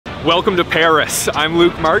Welcome to Paris. I'm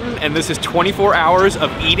Luke Martin, and this is 24 hours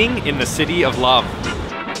of eating in the city of love.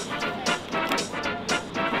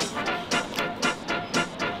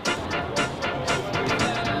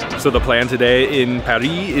 So the plan today in Paris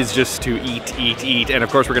is just to eat, and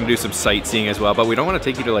of course we're gonna do some sightseeing as well, but we don't want to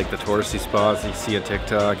take you to like the touristy spots you see on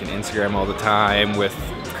TikTok and Instagram all the time with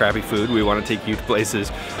crappy food. We want to take you to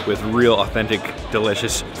places with real, authentic,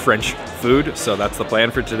 delicious French food. So that's the plan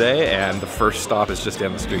for today, and the first stop is just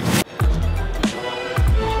down the street.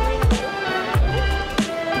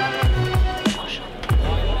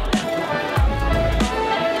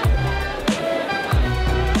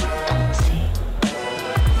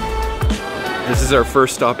 This is our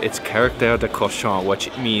first stop. It's Character de Cochon,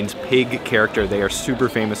 which means pig character. They are super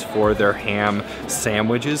famous for their ham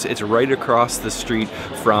sandwiches. It's right across the street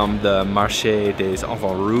from the Marché des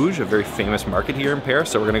Enfants Rouges, a very famous market here in Paris.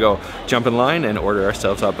 So we're gonna go jump in line and order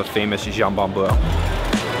ourselves up a famous Jambon Beurre.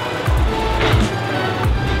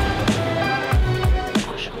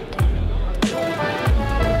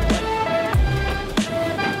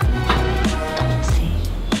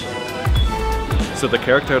 So the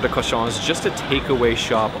Character de Cochon is just a takeaway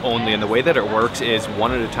shop only, and the way that it works is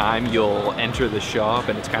one at a time you'll enter the shop,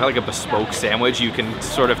 and it's kind of like a bespoke sandwich. You can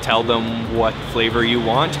sort of tell them what flavor you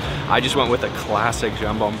want. I just went with a classic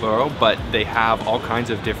Jambon Beurre, but they have all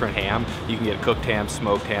kinds of different ham. You can get cooked hams,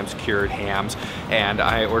 smoked hams, cured hams, and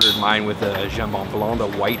I ordered mine with a Jambon Blanc,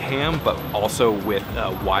 the white ham, but also with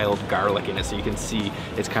wild garlic in it. So you can see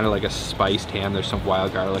it's kind of like a spiced ham. There's some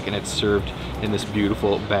wild garlic, and it's served in this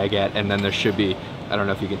beautiful baguette, and then there should be, I don't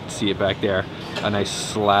know if you can see it back there, a nice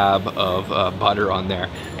slab of butter on there.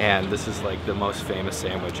 And this is like the most famous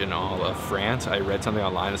sandwich in all of France. I read something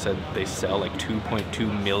online that said they sell like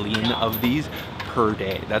 2.2 million of these per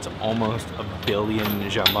day. That's almost 1 billion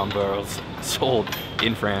Jambon Beurres sold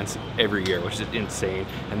in France every year, which is insane.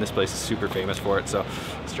 And this place is super famous for it, so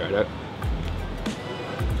let's try it out.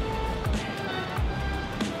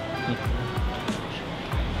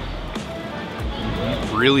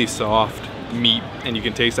 Really soft meat, and you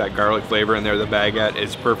can taste that garlic flavor in there. The baguette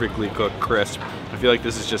is perfectly cooked, crisp. I feel like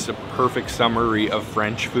this is just a perfect summary of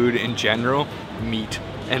French food in general. Meat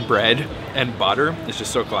and bread and butter. It's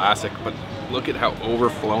just so classic, but look at how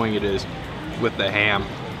overflowing it is with the ham.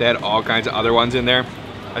 They had all kinds of other ones in there.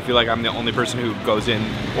 I feel like I'm the only person who goes in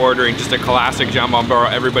ordering just a classic Jambon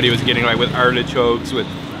Beurre. Everybody was getting like with artichokes, with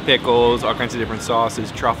pickles, all kinds of different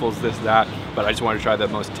sauces, truffles, this, that, but I just wanted to try the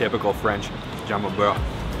most typical French Jambon Beurre.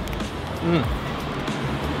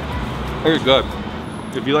 Very good.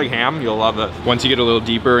 If you like ham, you'll love it. Once you get a little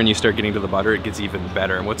deeper and you start getting to the butter, it gets even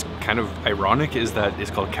better. And what's kind of ironic is that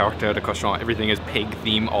it's called Character de Cochon. Everything is pig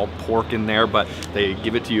theme, all pork in there, but they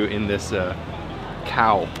give it to you in this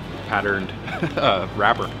cow patterned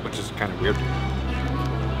wrapper, which is kind of weird.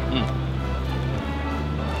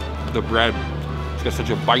 The bread, it's got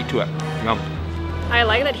such a bite to it. Yum. I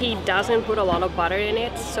like that he doesn't put a lot of butter in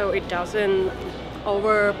it, so it doesn't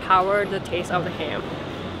overpower the taste of the ham.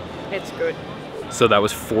 It's good. So that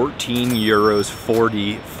was 14 euros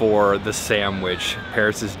 40 for the sandwich.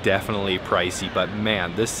 Paris is definitely pricey, but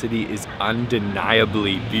man, this city is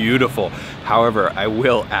undeniably beautiful. However, I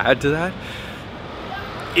will add to that,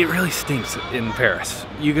 it really stinks in Paris.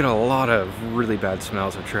 You get a lot of really bad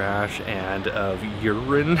smells of trash and of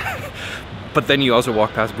urine. But then you also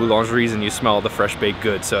walk past boulangeries and you smell the fresh baked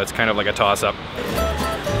goods, so it's kind of like a toss-up.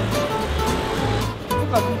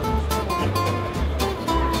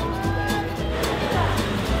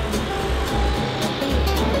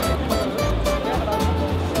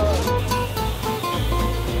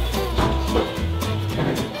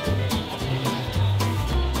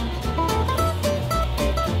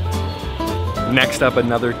 Next up,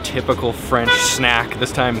 another typical French snack,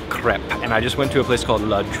 this time crepe. And I just went to a place called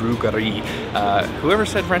La Droguerie. Whoever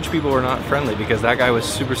said French people were not friendly, because that guy was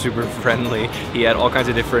super, super friendly. He had all kinds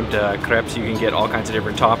of different crepes. You can get all kinds of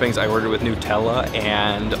different toppings. I ordered with Nutella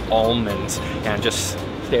and almonds, and just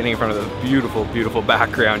standing in front of the beautiful, beautiful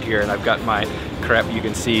background here. And I've got my crepe. You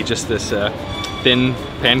can see just this thin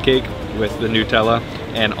pancake with the Nutella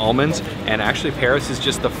and almonds. And actually Paris is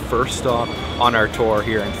just the first stop on our tour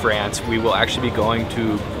here in France. We will actually be going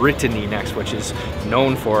to Brittany next, which is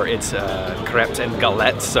known for its crepes and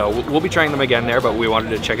galettes. So we'll be trying them again there, but we wanted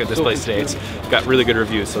to check out this place today. It's got really good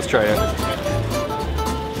reviews, so let's try it out.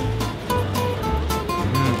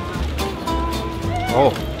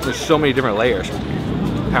 Oh, there's so many different layers.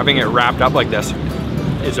 Having it wrapped up like this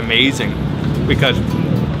is amazing, because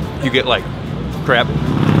you get like crepe,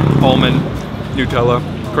 almond, Nutella,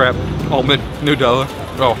 crepe, almond, Nutella.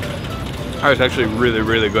 Oh, that was actually really,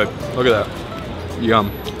 really good. Look at that. Yum.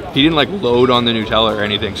 He didn't like load on the Nutella or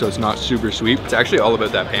anything, so it's not super sweet. It's actually all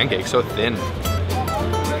about that pancake, so thin.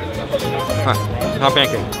 Huh, not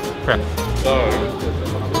pancake, crepe.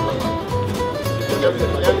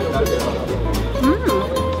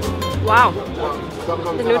 Wow.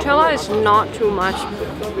 The Nutella is not too much.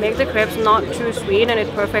 Make the crepes not too sweet, and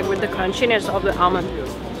it's perfect with the crunchiness of the almond.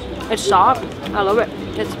 It's soft. I love it.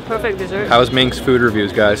 It's perfect dessert. How's Mink's food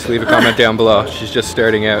reviews, guys? Leave a comment down below. She's just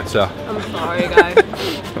starting out, so. I'm sorry, guys.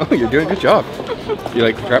 Oh, you're doing a good job. You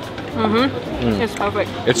like the crepe? It's perfect.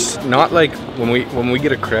 It's not like when we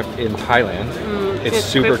get a crepe in Thailand. It's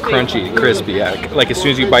super crunchy, crispy. Yeah, like as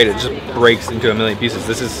soon as you bite it, it just breaks into a million pieces.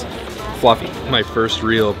 This is fluffy. My first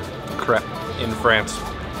real crepe in France.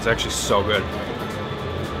 It's actually so good.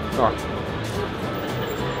 Oh.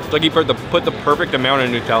 It's like you put the perfect amount of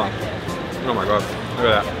Nutella. Oh my god, look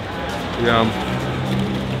at that. Yum.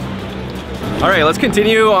 All right, let's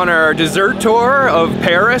continue on our dessert tour of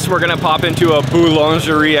Paris. We're gonna pop into a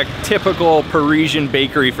Boulangerie, a typical Parisian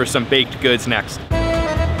bakery, for some baked goods next.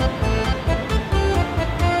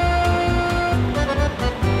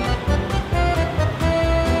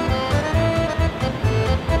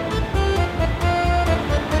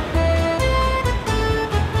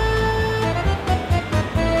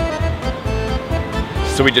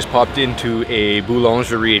 So we just popped into a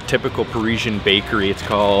Boulangerie, a typical Parisian bakery. It's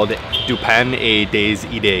called Du Pain et des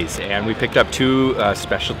Idées, and we picked up two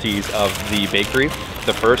specialties of the bakery.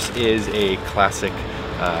 The first is a classic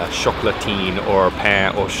chocolatine or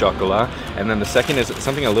pain au chocolat, and then the second is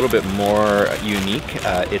something a little bit more unique.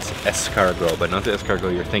 It's escargot, but not the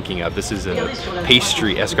escargot you're thinking of. This is a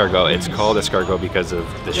pastry escargot. It's called escargot because of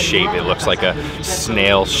the shape. It looks like a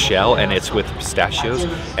snail shell, and it's with pistachios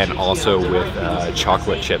and also with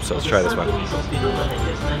chocolate chips. So let's try this one.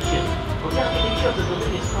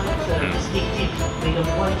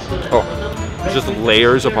 Oh, just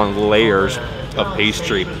layers upon layers of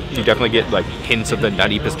pastry. You definitely get like hints of the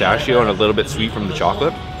nutty pistachio and a little bit sweet from the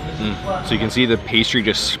chocolate. So you can see the pastry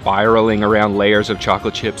just spiraling around layers of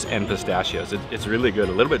chocolate chips and pistachios. It's really good,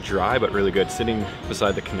 a little bit dry, but really good. Sitting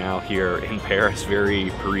beside the canal here in Paris,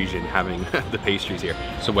 very Parisian having the pastries here.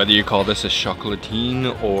 So whether you call this a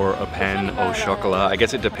chocolatine or a pain au chocolat, I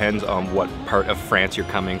guess it depends on what part of France you're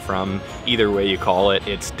coming from. Either way you call it,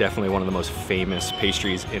 it's definitely one of the most famous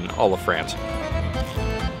pastries in all of France.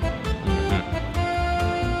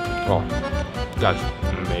 Oh, that's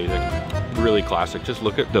amazing. Really classic. Just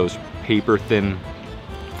look at those paper thin,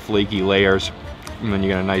 flaky layers. And then you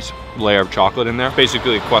get a nice layer of chocolate in there.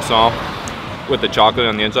 Basically a croissant with the chocolate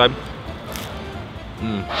on the inside.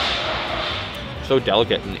 So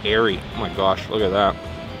delicate and airy. Oh my gosh, look at that.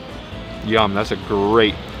 Yum, that's a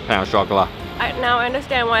great pain au chocolat. I now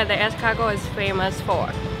understand why the escargot is famous for.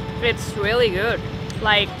 It's really good.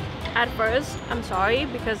 Like, at first, I'm sorry,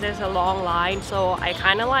 because there's a long line, so I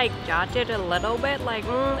kind of like judged it a little bit, like,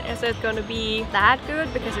 is it gonna be that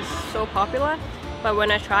good because it's so popular? But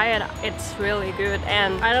when I try it, it's really good.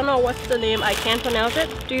 And I don't know what's the name, I can't pronounce it.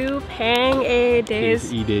 Du Pain et des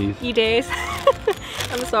Idées.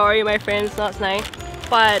 I'm sorry, my friend's not nice.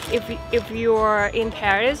 But if you're in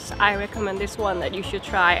Paris, I recommend this one that you should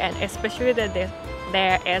try, and especially their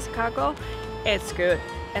escargot, it's good,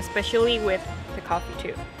 especially with the coffee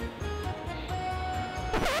too.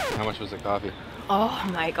 How much was the coffee? Oh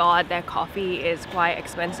my god, that coffee is quite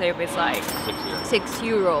expensive. It's like 6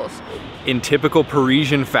 euros. In typical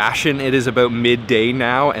Parisian fashion, it is about midday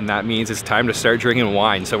now, and that means it's time to start drinking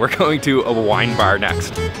wine. So we're going to a wine bar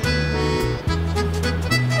next.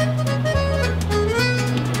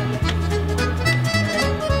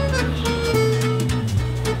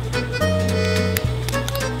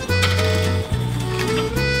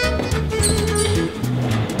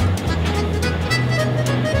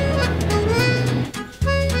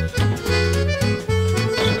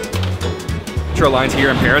 Lines here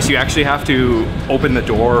in Paris, you actually have to open the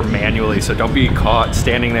door manually, so don't be caught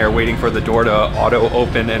standing there waiting for the door to auto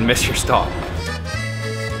open and miss your stop.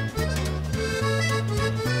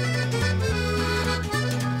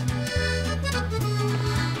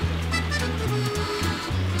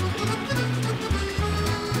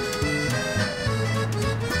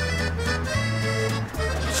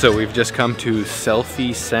 So we've just come to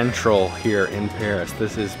Selfie Central here in Paris.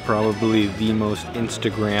 This is probably the most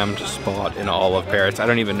Instagrammed spot in all of Paris. I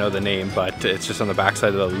don't even know the name, but it's just on the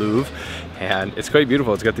backside of the Louvre, and it's quite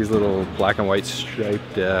beautiful. It's got these little black and white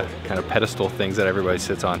striped kind of pedestal things that everybody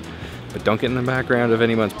sits on. But don't get in the background of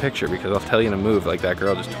anyone's picture, because I'll tell you to move, like that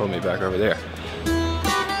girl just told me back over there.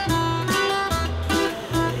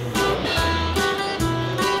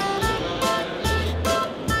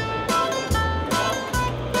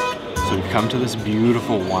 come to this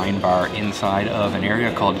beautiful wine bar inside of an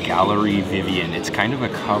area called Galerie Vivian. It's kind of a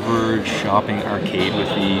covered shopping arcade with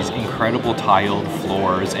these incredible tiled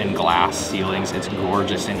floors and glass ceilings. It's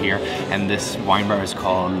gorgeous in here, and this wine bar is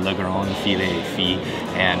called Le Grand Filet Fi,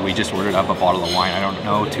 and we just ordered up a bottle of wine. I don't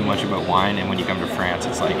know too much about wine, and when you come to France,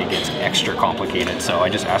 it's like it gets extra complicated, so I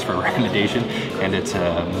just asked for a recommendation, and it's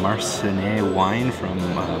a Marsanais wine from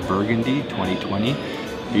Burgundy 2020.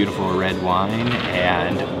 Beautiful red wine,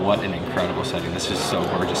 and what an incredible setting. This is so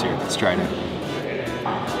gorgeous here. Let's try it out.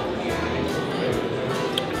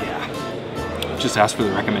 Yeah, just ask for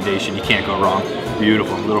the recommendation. You can't go wrong.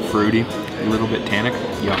 Beautiful, a little fruity, a little bit tannic.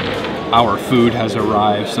 Yum. Our food has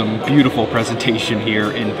arrived. Some beautiful presentation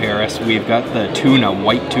here in Paris. We've got the tuna,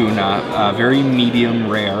 white tuna, very medium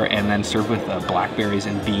rare, and then served with blackberries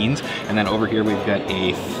and beans. And then over here we've got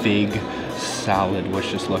a fig salad, which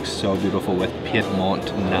just looks so beautiful with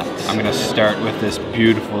Piedmont nuts. I'm gonna start with this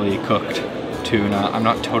beautifully cooked tuna. I'm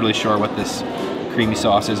not totally sure what this creamy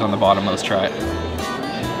sauce is on the bottom. Let's try it.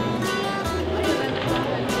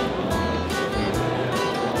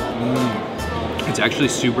 It's actually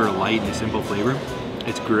super light and simple flavor.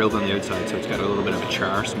 It's grilled on the outside, so it's got a little bit of a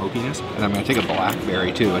char smokiness. And I'm gonna take a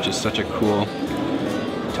blackberry too, which is such a cool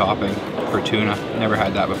topping for tuna. Never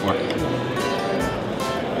had that before.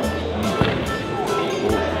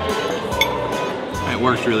 It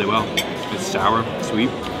works really well. It's sour, sweet,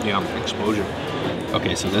 yeah, explosion.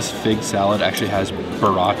 Okay, so this fig salad actually has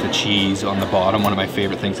burrata cheese on the bottom, one of my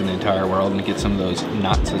favorite things in the entire world, and it gets some of those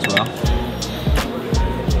nuts as well.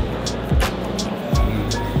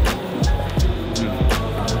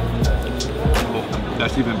 Oh,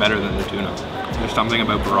 that's even better than the tuna. There's something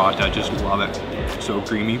about burrata, I just love it. So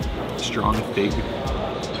creamy, strong fig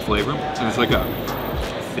flavor, and it's like a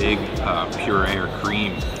fig puree or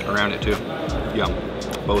cream around it too. Yum.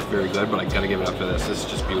 Both very good, but I gotta give it up for this. This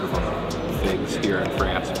is just beautiful. Figs here in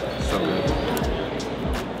France. So good.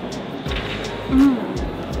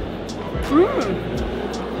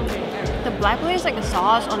 The blackberry is like a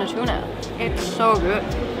sauce on a tuna. It's so good.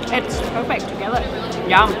 It's perfect together.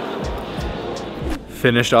 Yum.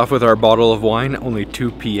 Finished off with our bottle of wine, only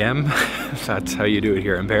 2 p.m. That's how you do it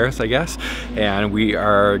here in Paris, I guess. And we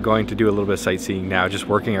are going to do a little bit of sightseeing now, just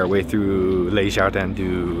working our way through Les Jardins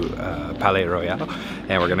du Palais Royal.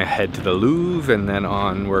 And we're gonna head to the Louvre and then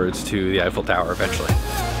onwards to the Eiffel Tower eventually.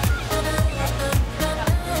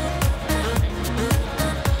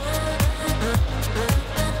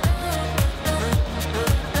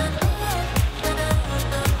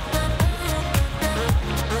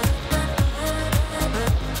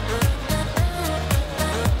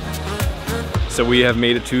 So we have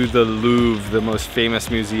made it to the Louvre, the most famous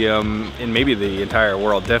museum in maybe the entire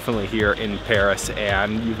world, definitely here in Paris.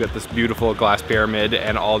 And you've got this beautiful glass pyramid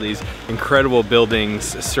and all these incredible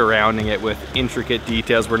buildings surrounding it with intricate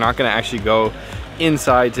details. We're not gonna actually go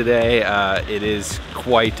inside today. It is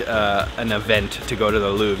quite an event to go to the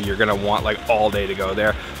Louvre. You're gonna want like all day to go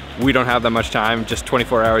there. We don't have that much time, just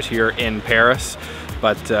 24 hours here in Paris,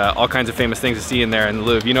 but all kinds of famous things to see in there in the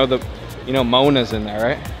Louvre. You know Mona's in there,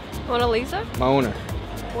 right? Mona Lisa? Mona.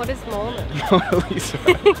 What is Mona? Mona Lisa.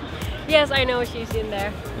 Yes, I know she's in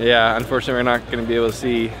there. Yeah, unfortunately we're not going to be able to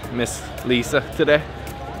see Miss Lisa today,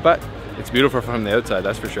 but it's beautiful from the outside,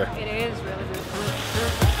 that's for sure. It is really beautiful.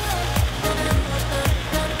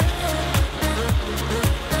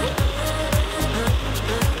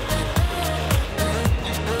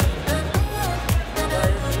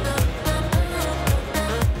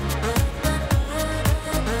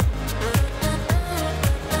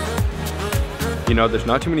 You know, there's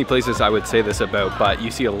not too many places I would say this about, but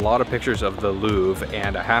you see a lot of pictures of the Louvre,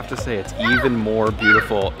 and I have to say it's even more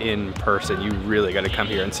beautiful in person. You really got to come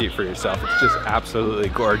here and see it for yourself. It's just absolutely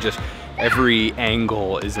gorgeous. Every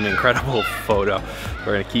angle is an incredible photo.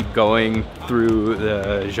 We're gonna keep going through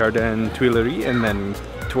the Jardin Tuileries and then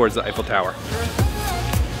towards the Eiffel Tower.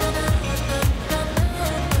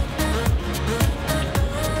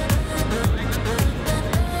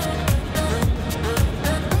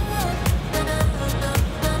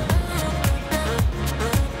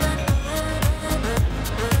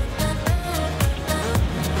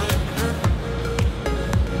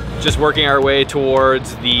 Just working our way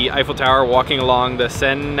towards the Eiffel Tower, walking along the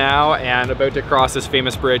Seine now, and about to cross this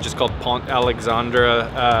famous bridge. It's called Pont Alexandre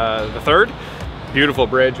III. Beautiful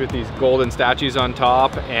bridge with these golden statues on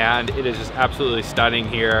top, and it is just absolutely stunning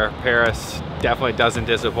here. Paris definitely doesn't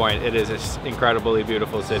disappoint. It is an incredibly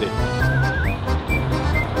beautiful city.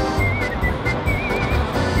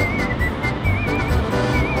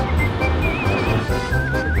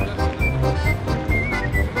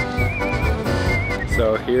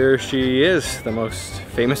 So here she is, the most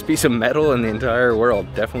famous piece of metal in the entire world.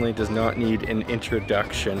 Definitely does not need an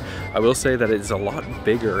introduction. I will say that it's a lot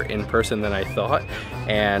bigger in person than I thought,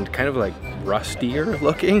 and kind of like rustier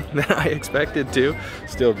looking than I expected to.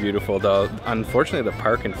 Still beautiful though. Unfortunately, the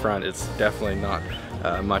park in front is definitely not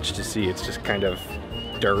much to see. It's just kind of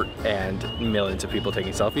dirt and millions of people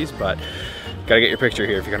taking selfies, but gotta get your picture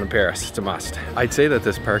here if you're going to Paris. It's a must. I'd say that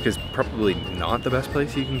this park is probably not the best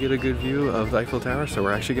place you can get a good view of the Eiffel Tower, so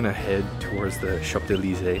we're actually going to head towards the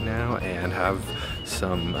Champs-Élysées now and have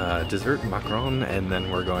some dessert Macaron, and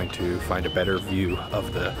then we're going to find a better view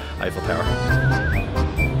of the Eiffel Tower.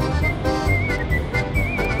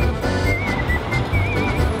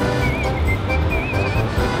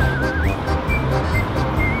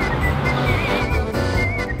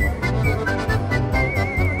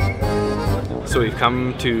 So we've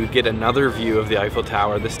come to get another view of the Eiffel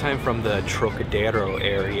Tower, this time from the Trocadero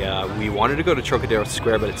area. We wanted to go to Trocadero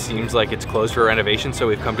Square, but it seems like it's closed for renovation, so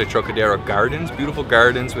we've come to Trocadero Gardens, beautiful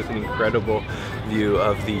gardens with an incredible view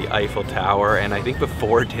of the Eiffel Tower. And I think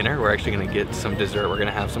before dinner, we're actually gonna get some dessert. We're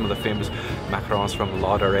gonna have some of the famous macarons from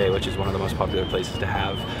Louvre, which is one of the most popular places to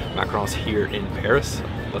have macarons here in Paris.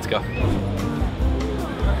 Let's go.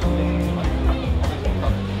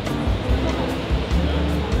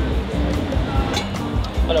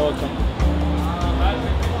 Hello, welcome.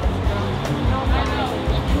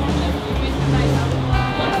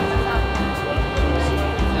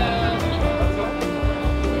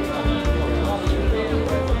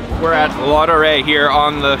 We're at Louvre here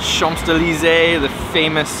on the Champs-Élysées, the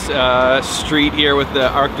famous street here with the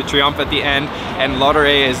Arc de Triomphe at the end. And Louvre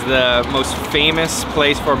is the most famous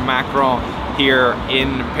place for Macron here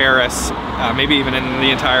in Paris, maybe even in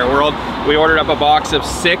the entire world. We ordered up a box of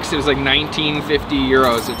 6, it was like 1950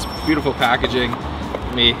 euros. It's beautiful packaging.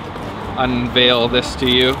 Let me unveil this to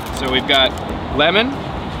you. So we've got lemon,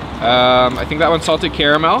 I think that one's salted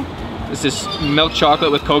caramel. This is milk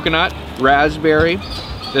chocolate with coconut, raspberry.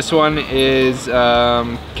 This one is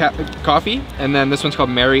coffee, and then this one's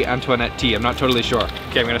called Marie Antoinette tea. I'm not totally sure.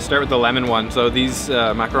 Okay, I'm gonna start with the lemon one. So these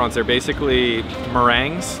macarons, they're basically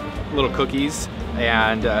meringues, little cookies,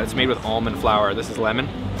 and it's made with almond flour. This is lemon.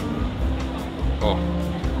 Oh.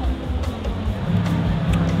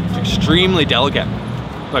 It's extremely delicate,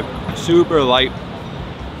 like super light,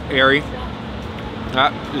 airy.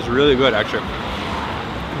 That is really good actually.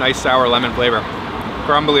 Nice sour lemon flavor.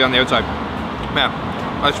 Crumbly on the outside. Man,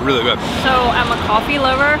 that's really good. So I'm a coffee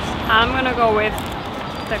lover. I'm gonna go with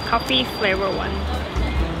the coffee flavor one.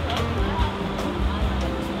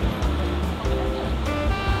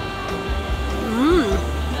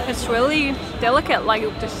 It's really delicate, like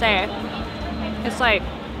you just said. It's like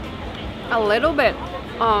a little bit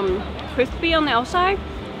crispy on the outside,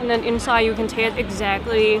 and then inside you can taste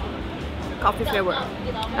exactly coffee flavor.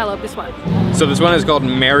 I love this one. So this one is called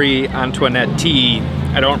Marie Antoinette tea.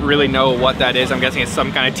 I don't really know what that is. I'm guessing it's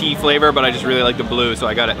some kind of tea flavor, but I just really like the blue, so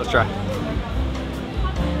I got it. Let's try.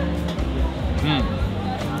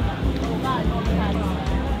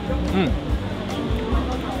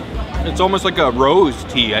 It's almost like a rose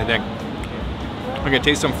tea, I think. I can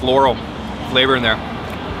taste some floral flavor in there.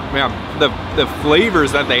 Yeah, the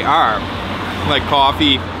flavors that they are, like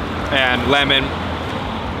coffee and lemon,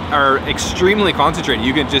 are extremely concentrated.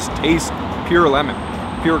 You can just taste pure lemon,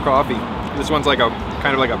 pure coffee. This one's like a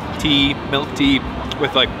kind of like a tea, milk tea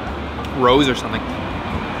with like rose or something.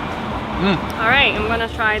 All right, I'm gonna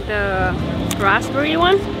try the raspberry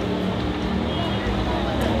one.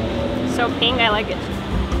 So pink, I like it.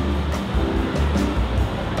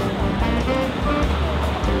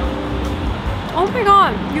 Oh my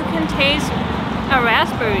god, you can taste a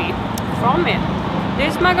raspberry from it.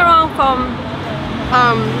 This macaron from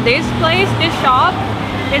this place, this shop,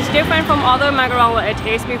 is different from other macaron that I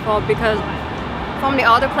tasted before, because from the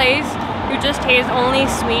other place, you just taste only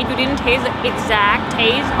sweet. You didn't taste the exact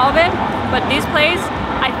taste of it. But this place,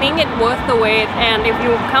 I think it's worth the wait. And if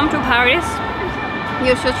you come to Paris,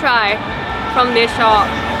 you should try from this shop.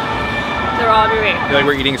 I feel like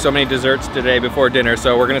we're eating so many desserts today before dinner,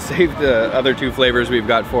 so we're gonna save the other 2 flavors we've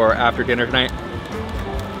got for after dinner tonight.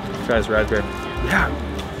 Try this raspberry. Yeah.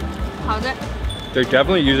 How's it? They're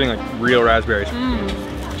definitely using like real raspberries.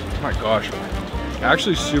 Oh my gosh.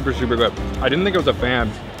 Actually super, super good. I didn't think I was a fan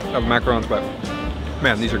of macarons, but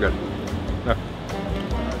man, these are good. Yeah.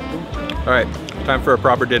 All right, time for a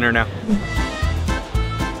proper dinner now.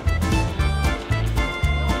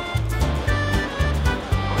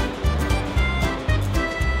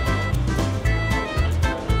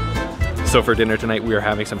 So for dinner tonight, we are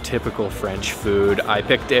having some typical French food. I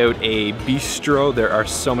picked out a bistro. There are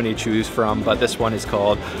so many to choose from, but this one is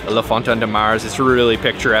called La Fontaine de Mars. It's a really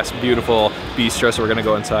picturesque, beautiful bistro, so we're gonna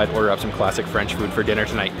go inside, order up some classic French food for dinner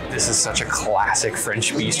tonight. This is such a classic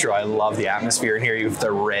French bistro. I love the atmosphere in here. You have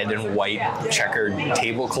the red and white checkered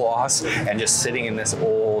tablecloths, and just sitting in this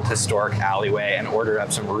old historic alleyway, and ordered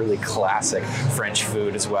up some really classic French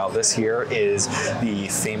food as well. This here is the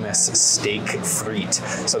famous steak frite.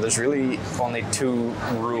 So there's really only two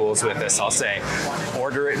rules with this, I'll say.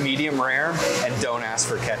 Order it medium rare and don't ask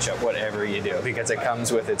for ketchup, whatever you do, because it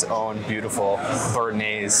comes with its own beautiful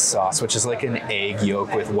béarnaise sauce, which is like an egg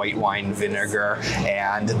yolk with white wine vinegar.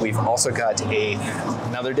 And we've also got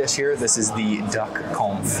another dish here. This is the duck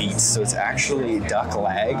confit. So it's actually duck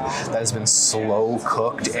leg that has been slow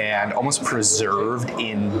cooked and almost preserved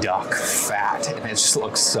in duck fat. And it just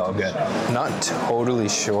looks so good. Not totally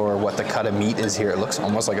sure what the cut of meat is here. It looks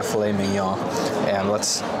almost like a filet mignon. And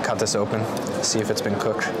let's cut this open, see if it's been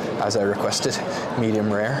cooked as I requested,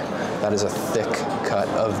 medium rare. That is a thick cut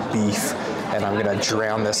of beef. And I'm gonna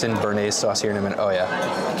drown this in béarnaise sauce here in a minute. Oh yeah,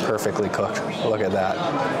 perfectly cooked. Look at that.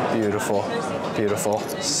 Beautiful, beautiful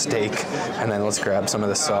steak. And then let's grab some of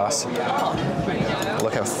the sauce.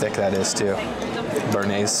 Look how thick that is too.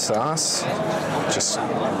 Béarnaise sauce. Just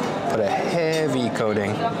put a heavy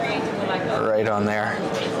coating right on there.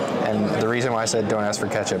 And the reason why I said don't ask for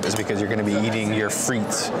ketchup is because you're gonna be eating your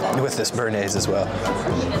frites with this béarnaise as well.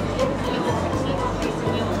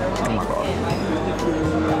 Oh my God.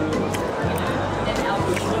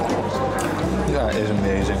 That is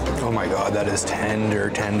amazing. Oh my God, that is tender,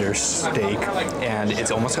 tender steak. And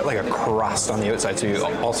it's almost got like a crust on the outside, so you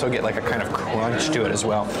also get like a kind of crunch to it as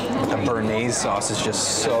well. The béarnaise sauce is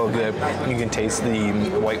just so good. You can taste the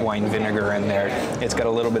white wine vinegar in there. It's got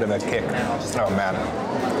a little bit of a kick. Oh man,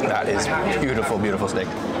 that is beautiful, beautiful steak.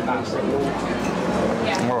 Oh,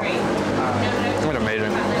 it's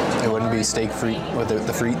amazing. It wouldn't be steak frite without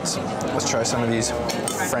the frites. Let's try some of these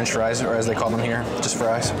French fries, or as they call them here, just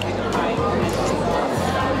fries.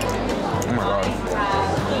 Oh my God.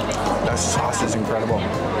 That sauce is incredible.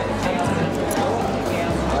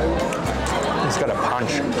 It's got a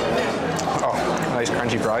punch. Oh, nice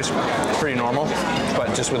crunchy fries. Pretty normal,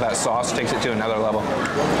 but just with that sauce takes it to another level.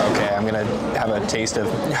 Okay, I'm gonna have a taste of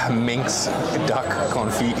mince duck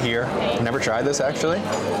confit here. Never tried this actually.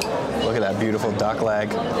 Look at that beautiful duck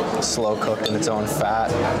leg, slow cooked in its own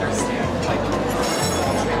fat.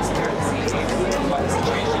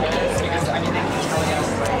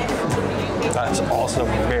 That's also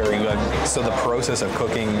very good. So the process of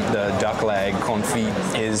cooking the duck leg confit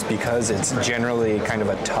is because it's generally kind of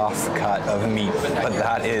a tough cut of meat, but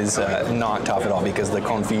that is not tough at all because the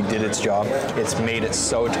confit did its job. It's made it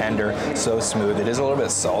so tender, so smooth. It is a little bit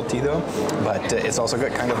salty though, but it's also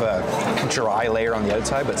got kind of a dry layer on the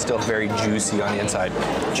outside, but still very juicy on the inside.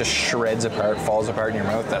 Just shreds apart, falls apart in your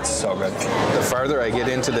mouth. That's so good. The farther I get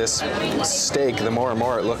into this steak, the more and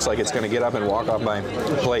more it looks like it's going to get up and walk off my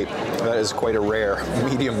plate. That is quite a rare,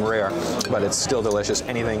 medium rare, but it's still delicious.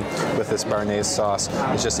 Anything with this béarnaise sauce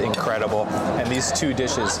is just incredible. And these two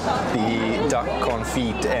dishes, the duck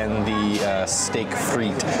confit and the steak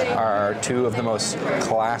frite, are two of the most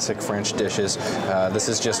classic French dishes. This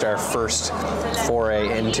is just our first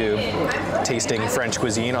foray into tasting French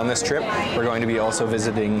cuisine on this trip. We're going to be also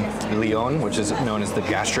visiting Lyon, which is known as the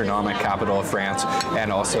gastronomic capital of France,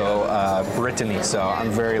 and also Brittany. So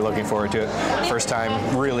I'm very looking forward to it. First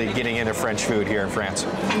time really getting into French food here in France.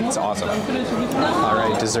 It's awesome. All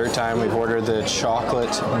right, dessert time. We've ordered the chocolate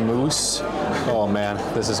mousse. Oh man,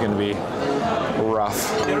 this is going to be rough.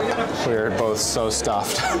 We're both so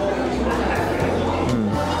stuffed.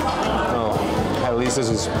 Oh, at least this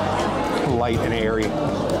is light and airy.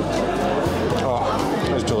 Oh,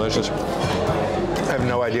 that's delicious. I have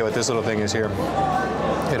no idea what this little thing is here.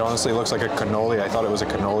 It honestly looks like a cannoli. I thought it was a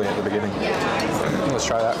cannoli at the beginning. Let's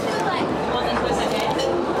try that.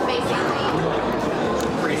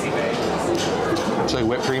 It's like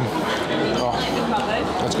whipped cream. Oh,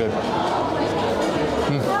 that's good.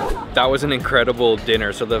 That was an incredible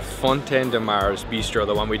dinner. So the Fontaine de Mars bistro,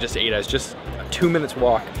 the one we just ate at, is just a 2 minutes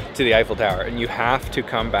walk to the Eiffel Tower, and you have to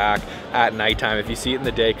come back at nighttime. If you see it in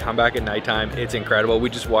the day, come back at nighttime. It's incredible. We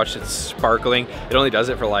just watched it sparkling. It only does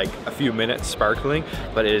it for like a few minutes sparkling,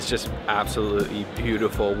 but it is just absolutely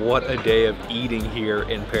beautiful. What a day of eating here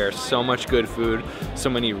in Paris. So much good food, so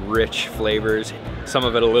many rich flavors, some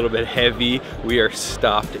of it a little bit heavy. We are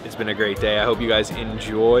stuffed. It's been a great day. I hope you guys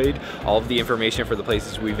enjoyed. All of the information for the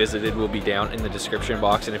places we visited will be down in the description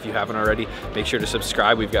box, and if you haven't already, make sure to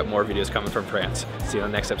subscribe. We've got more videos coming from France. See you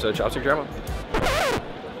on the next episode of Chopstick Jambon.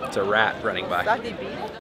 It's a rat running by.